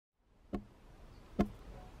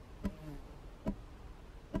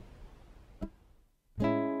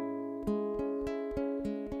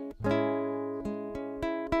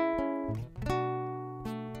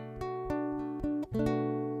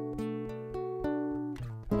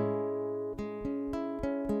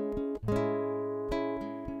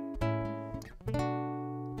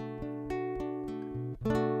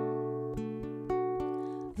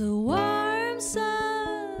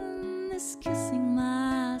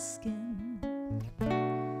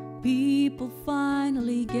people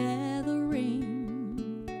finally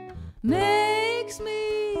gathering makes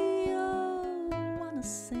me wanna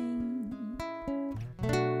sing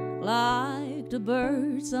like the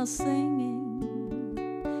birds are singing.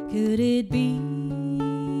 Could it be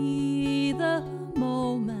the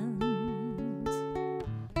moment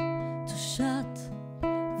to shut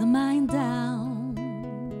the mind down?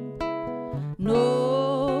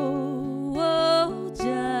 No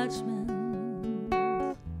judgment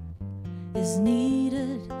is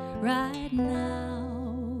needed right now.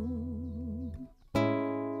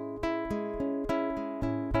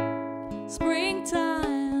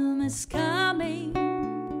 Springtime is coming.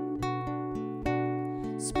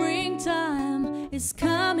 Springtime is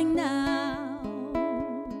coming now.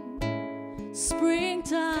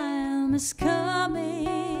 Springtime is coming.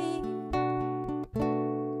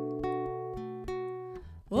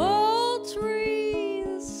 Old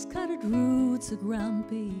trees cutted roots are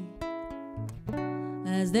grumpy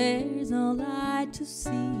as there's no light to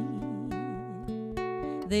see.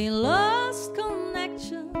 They lost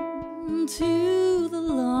connection to the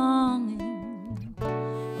longing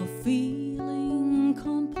of feeling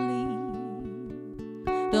complete.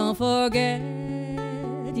 Don't forget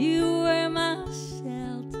you were my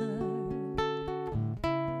shelter,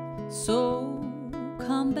 so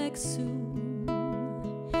come back soon.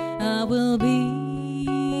 I will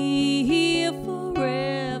be here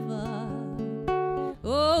forever.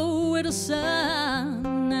 Oh, with the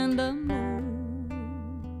sun and the moon.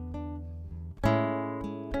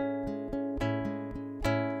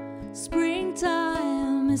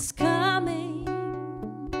 Springtime is coming.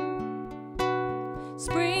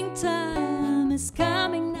 Springtime is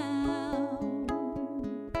coming now.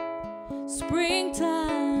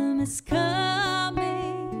 Springtime is coming.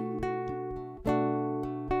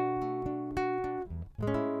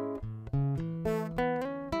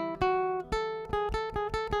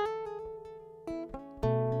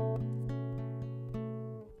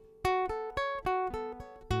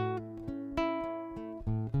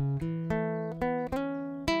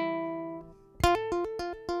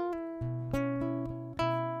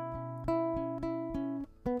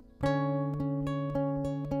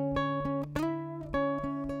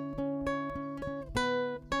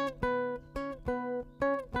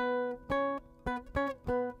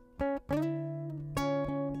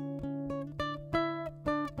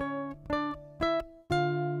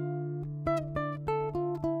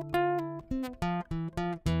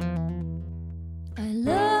 I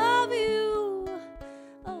love you,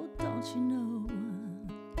 oh don't you know?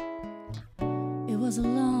 It was a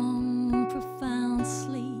long, profound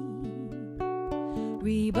sleep,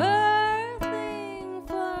 rebirthing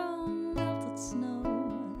from melted snow.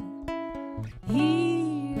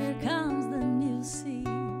 Here comes the new sea.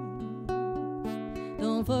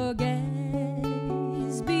 Don't forget,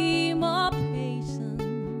 be more patient.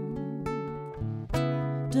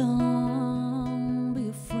 Don't be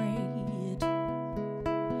afraid.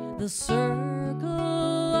 The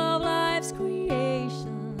circle of life's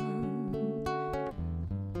creation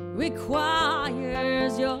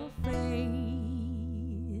requires your faith.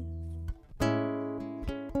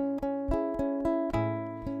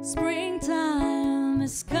 Springtime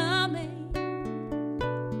is coming.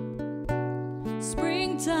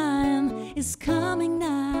 Springtime is coming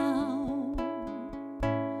now.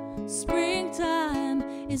 Springtime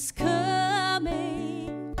is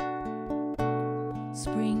coming.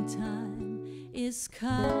 Springtime is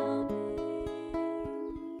coming.